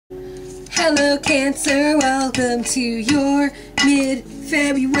Hello Cancer, welcome to your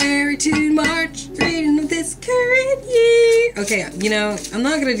mid-February to March reading of this current year. Okay, you know, I'm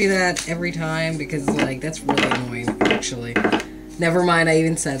not gonna do that every time because, like, that's really annoying, actually. Never mind, I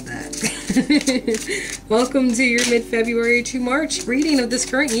even said that. Welcome to your mid-February to March reading of this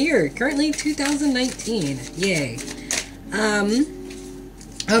current year. Currently 2019. Yay.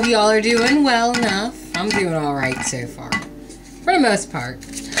 Hope y'all are doing well enough. I'm doing alright so far. For the most part.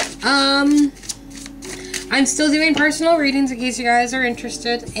 I'm still doing personal readings in case you guys are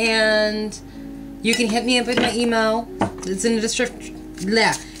interested, and you can hit me up with my email. It's in the description.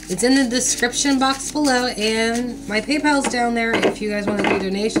 It's in the description box below, and my PayPal's down there if you guys want to do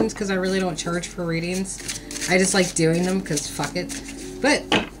donations, because I really don't charge for readings. I just like doing them because fuck it. But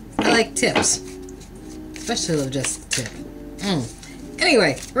I like tips, especially with just a tip.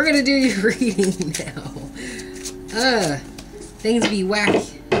 Anyway, we're gonna do your reading now. Things be whack.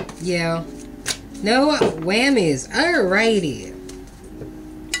 Yeah. No whammies. Alrighty.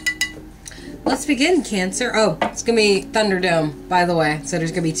 Let's begin, Cancer. Oh, it's gonna be Thunderdome, by the way. So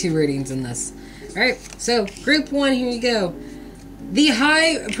there's gonna be 2 readings in this. Alright, so group 1, here you go. The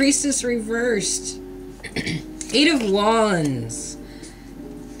High Priestess reversed. 8 of Wands.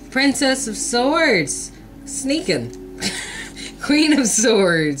 Princess of Swords. Sneaking. Queen of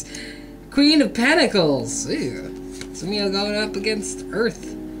Swords. Queen of Pentacles. Ew. Some of y'all going up against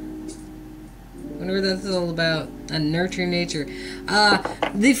Earth. Wonder what that's all about. A nurturing nature.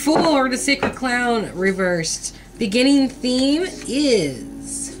 The Fool or the Sacred Clown reversed. Beginning theme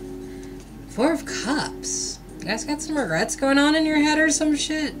is 4 of Cups. You guys got some regrets going on in your head or some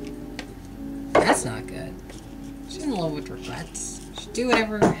shit? That's not good. You shouldn't love with regrets. You should do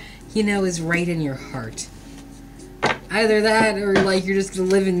whatever you know is right in your heart. Either that or like you're just gonna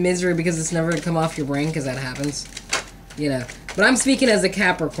live in misery because it's never gonna come off your brain, because that happens. You know. But I'm speaking as a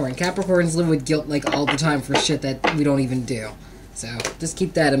Capricorn. Capricorns live with guilt like all the time for shit that we don't even do. So, just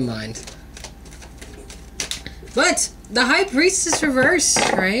keep that in mind. But, the High Priestess reversed,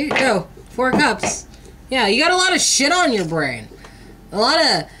 right? No, 4 Cups. Yeah, you got a lot of shit on your brain. A lot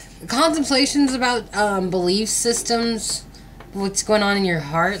of contemplations about belief systems. What's going on in your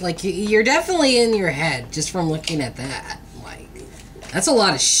heart. Like, you're definitely in your head just from looking at that. Like, that's a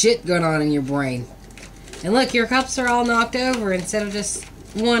lot of shit going on in your brain. And look, your cups are all knocked over instead of just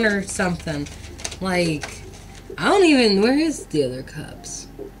 1 or something. Like, I don't even... Where is the other cups?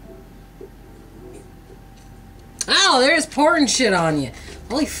 Oh, they're just pouring shit on you.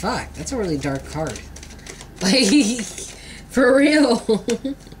 Holy fuck, that's a really dark card. Like, for real.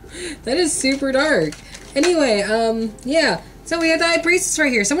 That is super dark. Anyway, yeah. So we have the High Priestess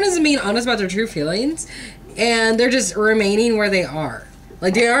right here. Someone isn't being honest about their true feelings, and they're just remaining where they are.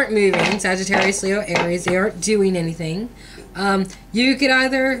 Like, they aren't moving. Sagittarius, Leo, Aries. They aren't doing anything. You could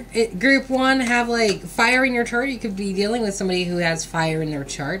either, group 1, have, like, fire in your chart. You could be dealing with somebody who has fire in their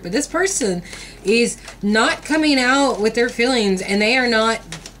chart. But this person is not coming out with their feelings, and they are not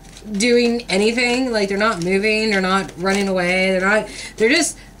doing anything. Like, they're not moving. They're not running away.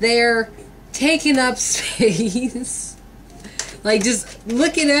 They're taking up space. Like, just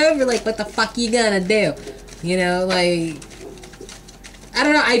looking over, like, what the fuck you gonna do? You know, like... I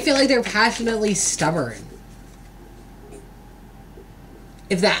don't know, I feel like they're passionately stubborn.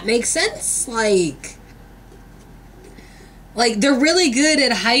 If that makes sense? Like, they're really good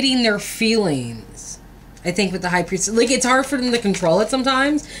at hiding their feelings. I think with the High Priestess. Like, it's hard for them to control it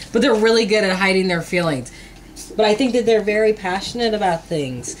sometimes, but they're really good at hiding their feelings. But I think that they're very passionate about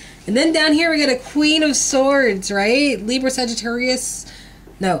things. And then down here we got a Queen of Swords, right? Libra, Sagittarius.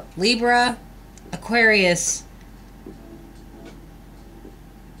 No, Libra, Aquarius.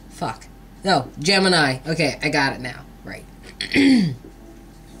 Fuck. No, Gemini. Okay, I got it now. Right.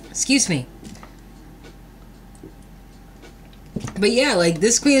 Excuse me. But yeah, like,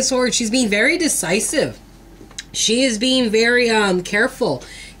 this Queen of Swords, she's being very decisive. She is being very, careful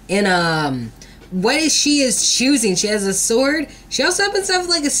in, what she is choosing. She has a sword. She also happens to have,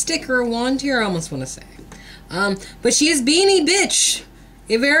 like, a stick or a wand here, I almost want to say. But she is being a bitch.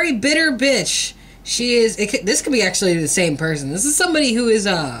 A very bitter bitch. She is... this could be actually the same person. This is somebody who is,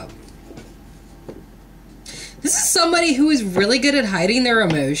 This is somebody who is really good at hiding their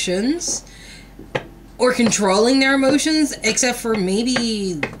emotions. Or controlling their emotions. Except for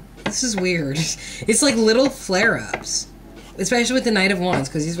maybe... This is weird. It's like little flare-ups. Especially with the Knight of Wands,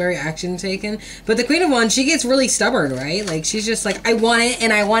 because he's very action-taken. But the Queen of Wands, she gets really stubborn, right? Like, she's just like, I want it,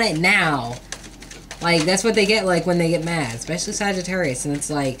 and I want it now. Like, that's what they get, like, when they get mad. Especially Sagittarius. And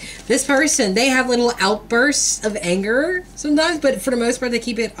it's like, this person, they have little outbursts of anger sometimes. But for the most part, they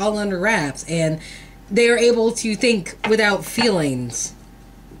keep it all under wraps. And they are able to think without feelings.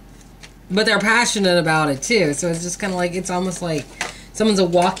 But they're passionate about it too. So it's just kind of like, it's almost like someone's a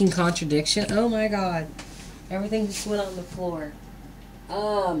walking contradiction. Oh my god. Everything just went on the floor.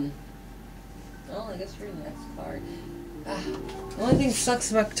 Oh, I guess for the next card. The only thing that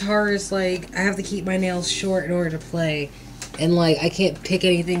sucks about guitar is, like, I have to keep my nails short in order to play. And, like, I can't pick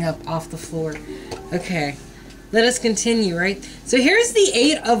anything up off the floor. Okay. Let us continue, right? So here's the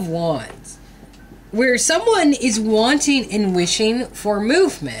 8 of Wands. Where someone is wanting and wishing for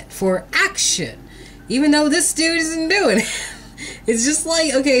movement, for action. Even though this dude isn't doing it. It's just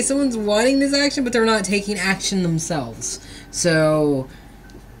like, okay, someone's wanting this action, but they're not taking action themselves. So,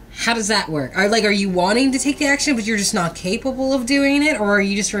 how does that work? Are you wanting to take the action, but you're just not capable of doing it? Or are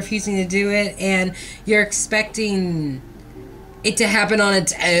you just refusing to do it, and you're expecting it to happen on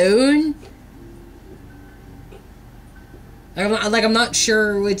its own? I'm not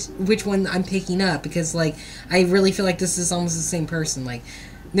sure which one I'm picking up, because, like, I really feel like this is almost the same person. Like,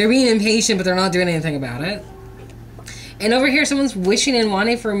 they're being impatient, but they're not doing anything about it. And over here, someone's wishing and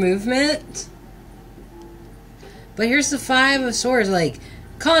wanting for movement. But here's the 5 of Swords, like,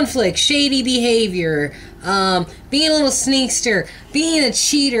 conflict, shady behavior, being a little sneakster, being a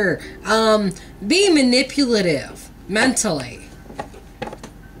cheater, being manipulative mentally.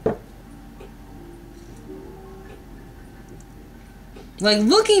 Like,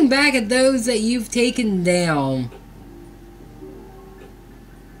 looking back at those that you've taken down.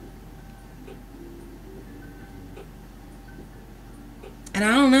 And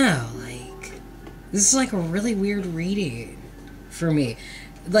I don't know, like, this is like a really weird reading for me.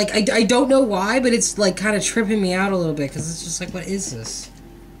 Like, I don't know why, but it's like kind of tripping me out a little bit, because it's just like, what is this?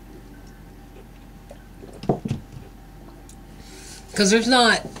 Because there's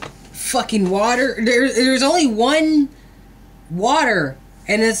not fucking water. There's only one water,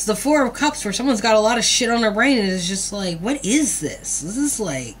 and it's the 4 of Cups, where someone's got a lot of shit on their brain, and it's just like, what is this? This is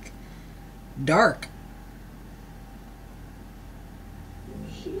like dark.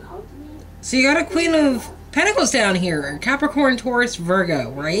 So you got a Queen of Pentacles down here, Capricorn, Taurus,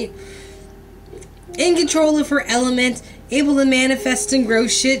 Virgo, right? In control of her element, able to manifest and grow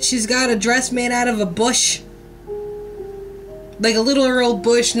shit. She's got a dress made out of a bush, like a literal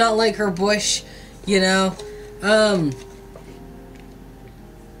bush, not like her bush, you know.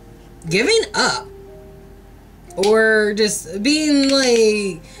 Giving up, or just being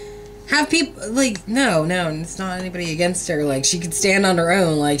like, have people, like, no, it's not anybody against her, like, she could stand on her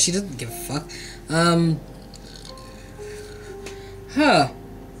own, like, she doesn't give a fuck.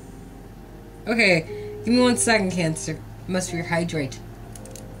 Okay, give me 1 second, Cancer. Must rehydrate.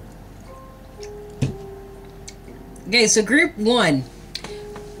 Okay, so group 1,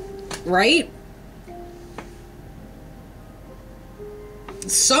 right?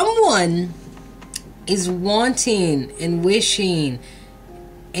 Someone is wanting and wishing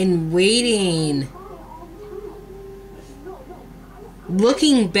and waiting,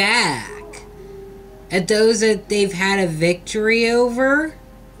 looking back at those that they've had a victory over,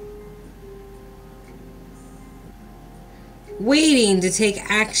 waiting to take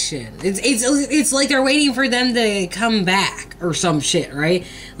action. It's like they're waiting for them to come back or some shit, right?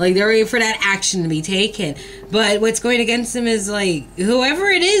 Like, they're waiting for that action to be taken. But what's going against them is, like, whoever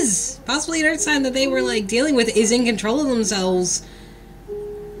it is, possibly an earth sign that they were, like, dealing with, is in control of themselves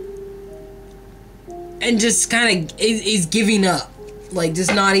and just kind of is giving up. Like,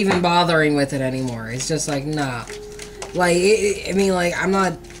 just not even bothering with it anymore. It's just like, nah. Like, I mean, like, I'm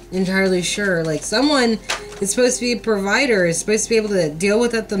not entirely sure. Like, someone is supposed to be a provider, is supposed to be able to deal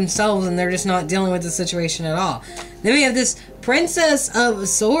with it themselves, and they're just not dealing with the situation at all. Then we have this Princess of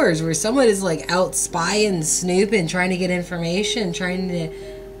Swords, where someone is, like, out spying, snooping, trying to get information, trying to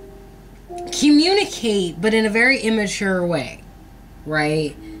communicate, but in a very immature way,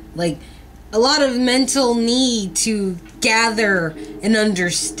 right? Like, a lot of mental need to gather and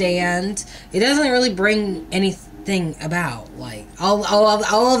understand. It doesn't really bring anything about. Like, all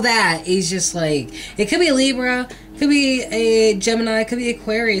of that is just like, it could be a Libra, could be a Gemini, could be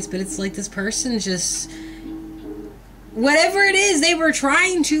Aquarius, but it's like this person just, whatever it is they were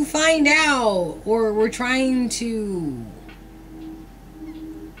trying to find out, or were trying to,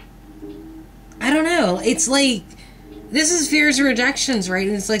 I don't know, it's like, this is fears and rejections, right?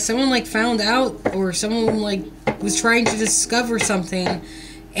 And it's like someone, like, found out, or someone, like, was trying to discover something, and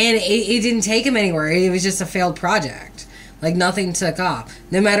it didn't take them anywhere. It was just a failed project. Like, nothing took off.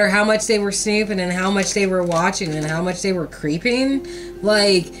 No matter how much they were snooping, and how much they were watching, and how much they were creeping,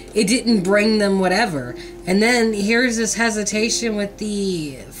 like, it didn't bring them whatever. And then here's this hesitation with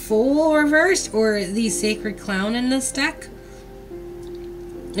the Fool reversed, or the Sacred Clown in this deck.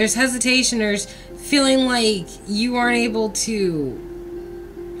 There's hesitation, there's feeling like you aren't able to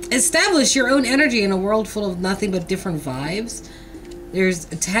Establish your own energy in a world full of nothing but different vibes.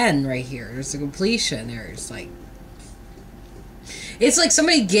 There's a 10 right here. There's a completion. There's like... It's like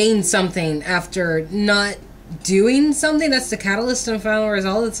somebody gained something after not doing something. That's the catalyst and final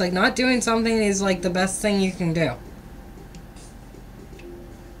result. It's like not doing something is like the best thing you can do.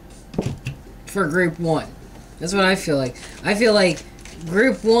 For group 1. That's what I feel like. I feel like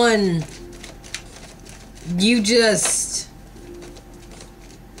group 1, you just...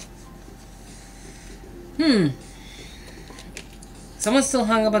 Someone's still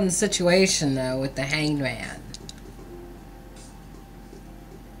hung up on the situation, though, with the Hanged Man.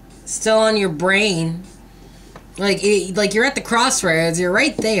 Still on your brain. Like, you're at the crossroads. You're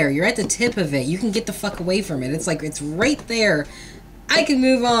right there. You're at the tip of it. You can get the fuck away from it. It's like, it's right there. I can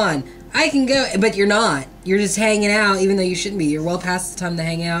move on. I can go. But you're not. You're just hanging out, even though you shouldn't be. You're well past the time to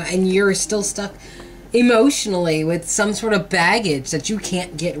hang out. And you're still stuck emotionally with some sort of baggage that you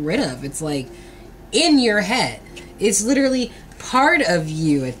can't get rid of. It's like, in your head. It's literally part of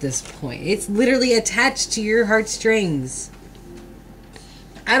you at this point. It's literally attached to your heartstrings.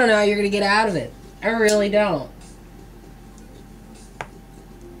 I don't know how you're going to get out of it. I really don't.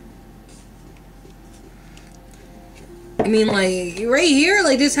 I mean, like, right here,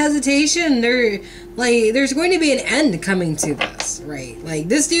 like, this hesitation, there's going to be an end coming to this, right? Like,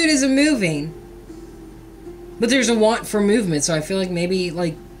 this dude isn't moving, but there's a want for movement, so I feel like maybe,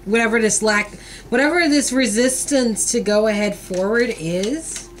 like, whatever this resistance to go ahead forward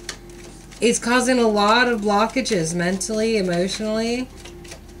is causing a lot of blockages mentally, emotionally,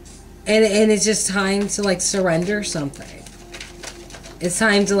 and it's just time to, like, surrender something. It's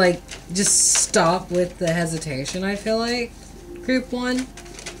time to, like, just stop with the hesitation, I feel like. Group 1.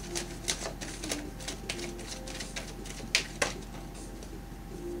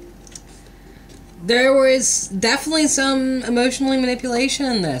 There was definitely some emotional manipulation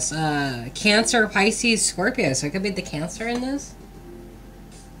in this. Cancer, Pisces, Scorpio. So it could be the Cancer in this.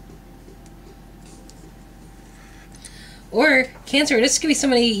 Or, Cancer, this could be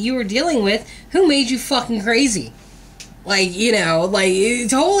somebody you were dealing with who made you fucking crazy. Like, you know, like,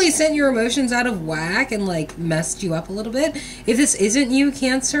 it totally sent your emotions out of whack and, like, messed you up a little bit. If this isn't you,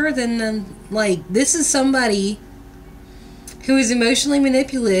 Cancer, then like, this is somebody who is emotionally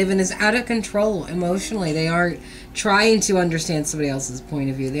manipulative and is out of control emotionally. They aren't trying to understand somebody else's point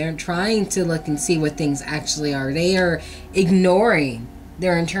of view. They aren't trying to look and see what things actually are. They are ignoring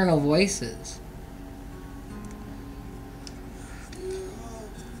their internal voices.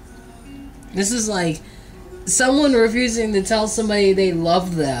 This is like someone refusing to tell somebody they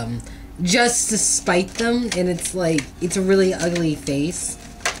love them just to spite them, and it's like, it's a really ugly face.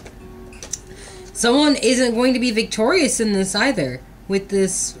 Someone isn't going to be victorious in this either, with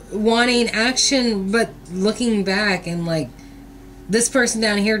this wanting action but looking back, and like this person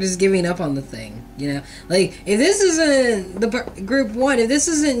down here just giving up on the thing, you know? Like, if this isn't the group 1, if this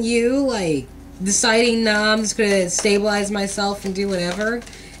isn't you, like, deciding, nah, I'm just gonna stabilize myself and do whatever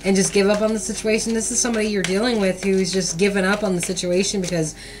and just give up on the situation, this is somebody you're dealing with who's just given up on the situation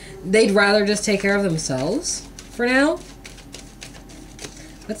because they'd rather just take care of themselves for now.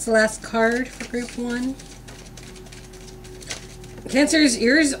 What's the last card for group 1? Cancers,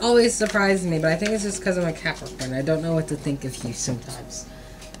 yours always surprise me, but I think it's just because I'm a Capricorn. I don't know what to think of you sometimes.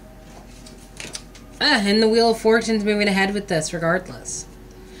 And the Wheel of Fortune's moving ahead with this regardless.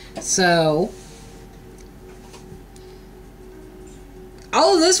 So,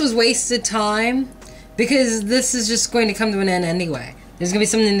 all of this was wasted time because this is just going to come to an end anyway. There's going to be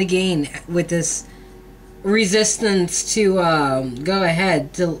something to gain with this resistance to go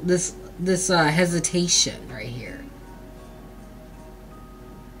ahead to this hesitation right here.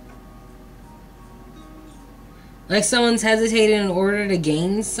 Like someone's hesitated in order to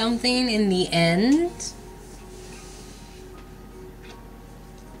gain something in the end.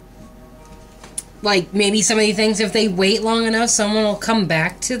 Like maybe somebody thinks if they wait long enough someone will come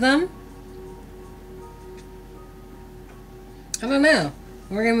back to them. I don't know.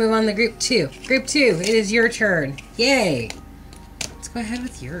 We're going to move on to group 2. Group 2, it is your turn. Yay! Let's go ahead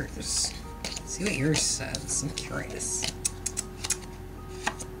with yours. See what yours says. I'm curious.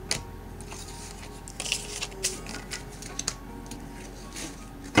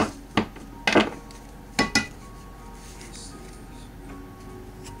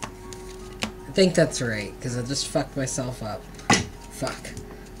 I think that's right, because I just fucked myself up. Fuck.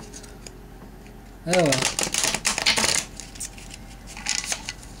 Oh well.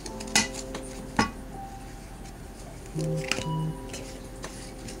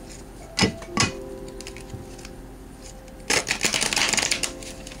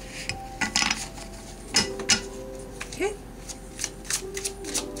 Okay.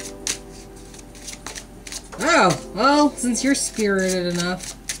 Oh, well, since you're spirited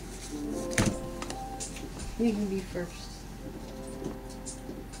enough. You can be first.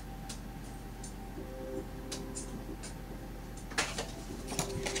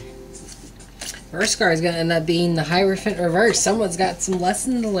 First card is going to end up being the Hierophant reverse. Someone's got some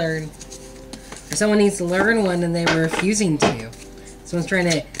lesson to learn. Or someone needs to learn one and they were refusing to. Someone's trying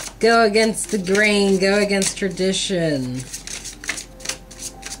to go against the grain, go against tradition.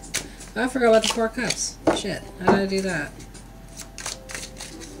 Oh, I forgot about the 4 cups. Shit, how did I do that?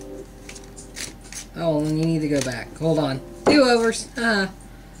 Oh, well, then you need to go back. Hold on. Do-overs.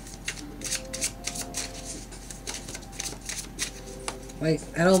 Like,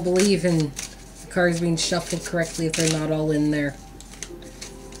 I don't believe in cards being shuffled correctly if they're not all in there.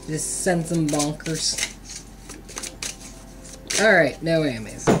 Just sends them bonkers. Alright, no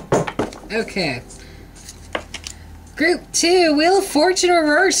whammies. Okay. Group 2, Wheel of Fortune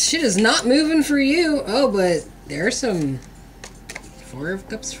reverse. Shit is not moving for you. Oh, but there's some 4 of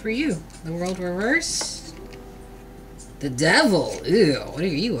Cups for you. The World reverse. The Devil. Ew, what are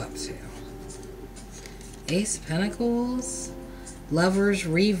you up to? Ace of Pentacles. Lovers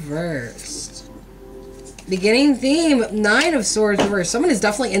reversed. Beginning theme, 9 of Swords reversed. Someone is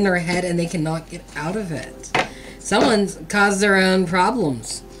definitely in their head and they cannot get out of it. Someone's caused their own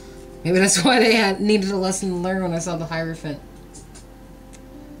problems. Maybe that's why they needed a lesson to learn when I saw the Hierophant.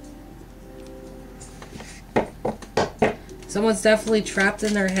 Someone's definitely trapped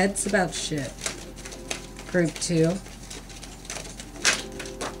in their heads about shit. Group 2.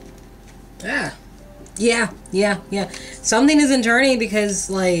 Yeah. Something isn't turning because,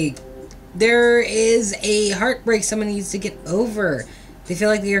 like, there is a heartbreak someone needs to get over. They feel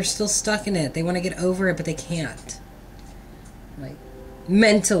like they are still stuck in it. They want to get over it, but they can't. Like,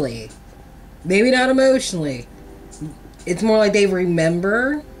 mentally. Maybe not emotionally. It's more like they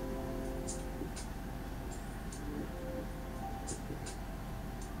remember.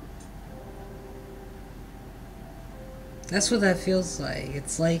 That's what that feels like.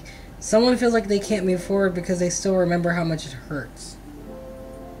 It's like someone feels like they can't move forward because they still remember how much it hurts.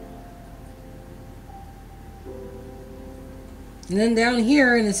 And then down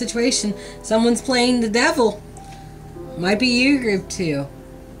here in the situation, someone's playing the devil. Might be you, Group 2.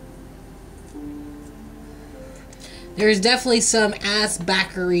 There's definitely some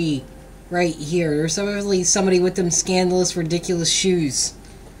ass-backery right here. There's definitely somebody with them scandalous, ridiculous shoes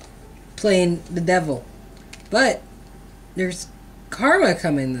playing the devil. But there's karma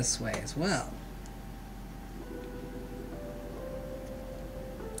coming this way as well.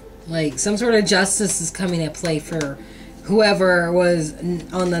 Like, some sort of justice is coming at play for whoever was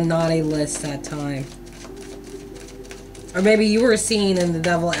on the naughty list that time. Or maybe you were seen in the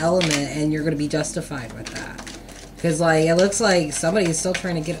devil element and you're going to be justified with that. Because, like, it looks like somebody is still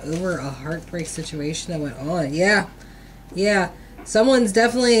trying to get over a heartbreak situation that went on. Yeah. Someone's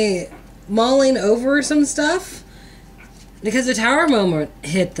definitely mulling over some stuff. Because the tower moment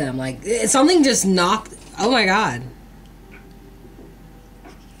hit them. Like, something just knocked... Oh my god.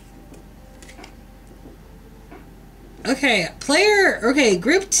 Okay,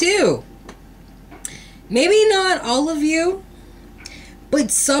 Group 2. Maybe not all of you,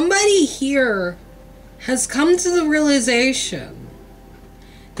 but somebody here has come to the realization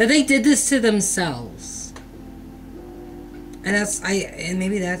that they did this to themselves. And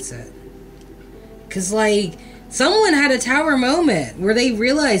maybe that's it. 'Cause, like, someone had a tower moment where they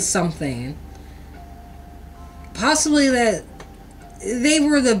realized something. Possibly that they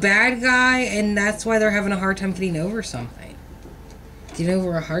were the bad guy, and that's why they're having a hard time getting over something. Getting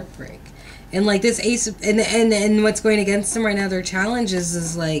over a heartbreak. And, like, this ace... And what's going against them right now, their challenges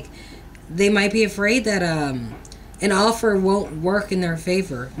is, like... They might be afraid that, an offer won't work in their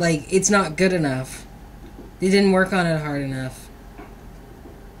favor. Like, it's not good enough. They didn't work on it hard enough.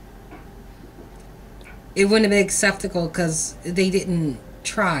 It wouldn't have been acceptable because they didn't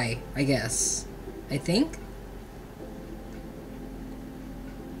try, I guess. I think?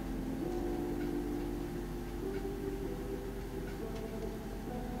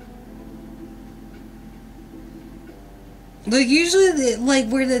 Like, usually, like,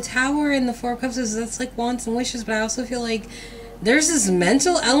 where the tower and the 4 of Cups is, that's, like, wants and wishes, but I also feel like there's this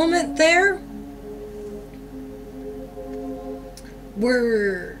mental element there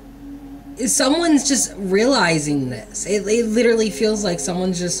where someone's just realizing this. It literally feels like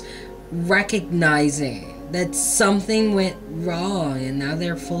someone's just recognizing that something went wrong, and now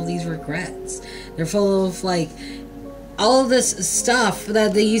they're full of these regrets. They're full of, like... all of this stuff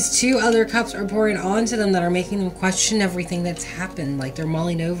that these 2 other cups are pouring onto them that are making them question everything that's happened. Like, they're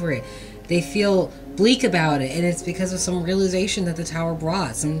mulling over it. They feel bleak about it, and it's because of some realization that the tower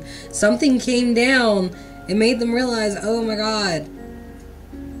brought. Something came down It made them realize, oh my God,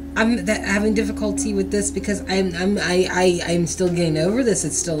 I'm having difficulty with this because I'm still getting over this.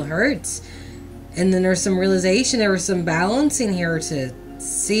 It still hurts. And then there's some realization, there was some balancing here to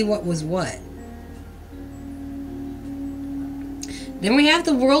see what was what. Then we have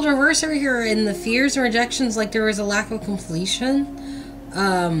the world reverse over here, and the fears and rejections, like there was a lack of completion.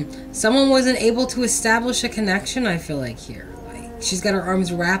 Someone wasn't able to establish a connection, I feel like, here. Like, she's got her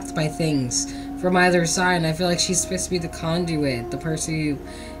arms wrapped by things from either side, and I feel like she's supposed to be the conduit, the person who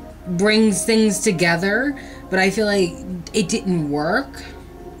brings things together, but I feel like it didn't work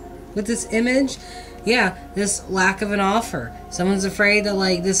with this image. Yeah, this lack of an offer. Someone's afraid that,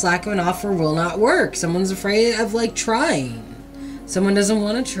 like, this lack of an offer will not work. Someone's afraid of, like, trying. Someone doesn't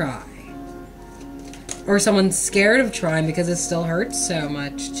want to try. Or someone's scared of trying because it still hurts so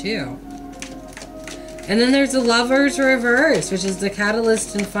much, too. And then there's the Lover's Reverse, which is the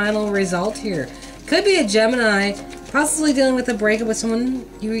catalyst and final result here. Could be a Gemini, possibly dealing with a breakup with someone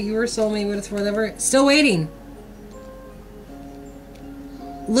you were soulmate with, whatever. Still waiting.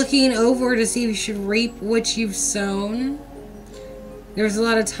 Looking over to see if you should reap what you've sown. There's a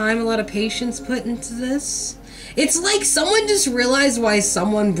lot of time, a lot of patience put into this. It's like someone just realized why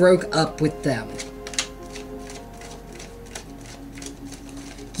someone broke up with them.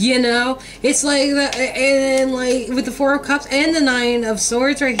 You know? It's like that, and like with the Four of Cups and the Nine of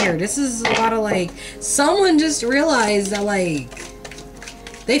Swords right here. This is a lot of like, someone just realized that like,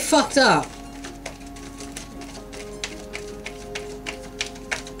 they fucked up.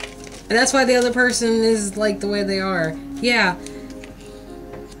 And that's why the other person is like the way they are. Yeah.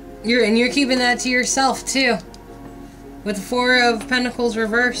 You're keeping that to yourself too. With the Four of Pentacles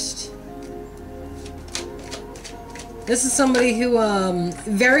reversed. This is somebody who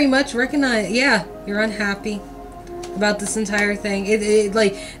very much recognize, yeah, you're unhappy about this entire thing.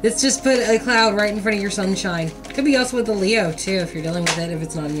 It's just put a cloud right in front of your sunshine. Could be also with the Leo too, if you're dealing with it, if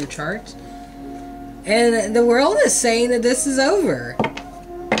it's not in your chart. And the world is saying that this is over.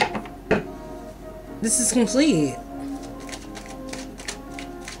 This is complete.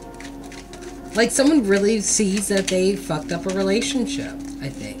 Like, someone really sees that they fucked up a relationship, I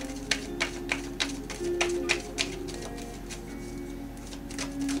think.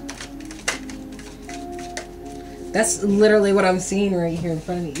 That's literally what I'm seeing right here in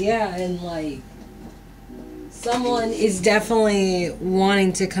front of me. Yeah, and like, someone is definitely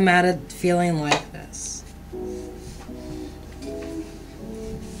wanting to come at it feeling like this.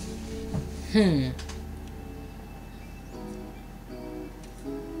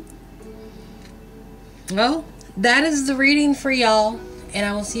 Well, that is the reading for y'all, and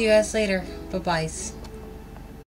I will see you guys later. Bye-bye.